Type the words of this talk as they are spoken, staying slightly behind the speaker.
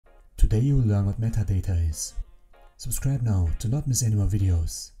Today you will learn what metadata is. Subscribe now to not miss any more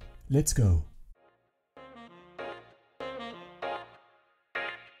videos. Let's go!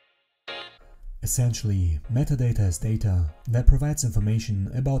 Essentially, metadata is data that provides information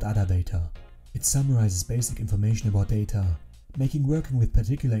about other data. It summarizes basic information about data, making working with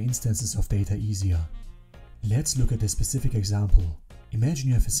particular instances of data easier. Let's look at a specific example. Imagine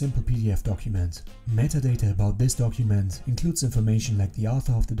you have a simple PDF document. Metadata about this document includes information like the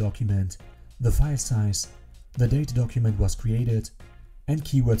author of the document, the file size, the date the document was created, and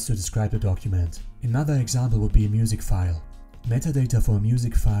keywords to describe the document. Another example would be a music file. Metadata for a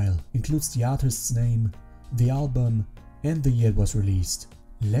music file includes the artist's name, the album, and the year it was released.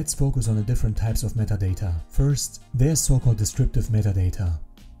 Let's focus on the different types of metadata. First, there's so-called descriptive metadata.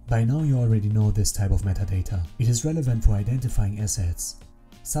 By now you already know this type of metadata. It is relevant for identifying assets,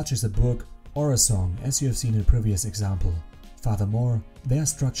 such as a book or a song, as you have seen in a previous example. Furthermore, there are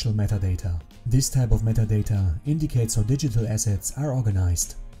structural metadata. This type of metadata indicates how digital assets are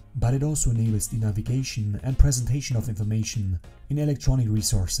organized, but it also enables the navigation and presentation of information in electronic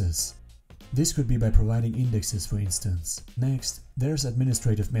resources. This could be by providing indexes, for instance. Next, there's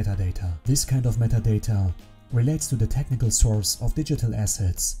administrative metadata. This kind of metadata relates to the technical source of digital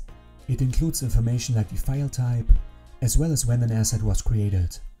assets. It includes information like the file type, as well as when an asset was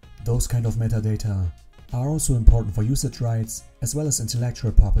created. Those kind of metadata are also important for usage rights, as well as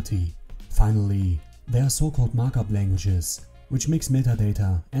intellectual property. Finally, there are so-called markup languages, which mix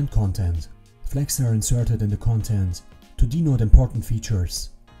metadata and content. Flags are inserted in the content to denote important features.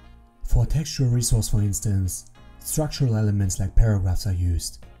 For a textual resource, for instance, structural elements like paragraphs are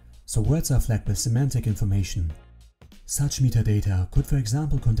used, so words are flagged with semantic information. Such metadata could, for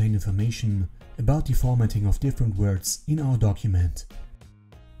example, contain information about the formatting of different words in our document.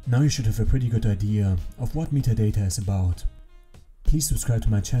 Now you should have a pretty good idea of what metadata is about. Please subscribe to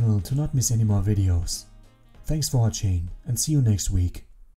my channel to not miss any more videos. Thanks for watching and see you next week.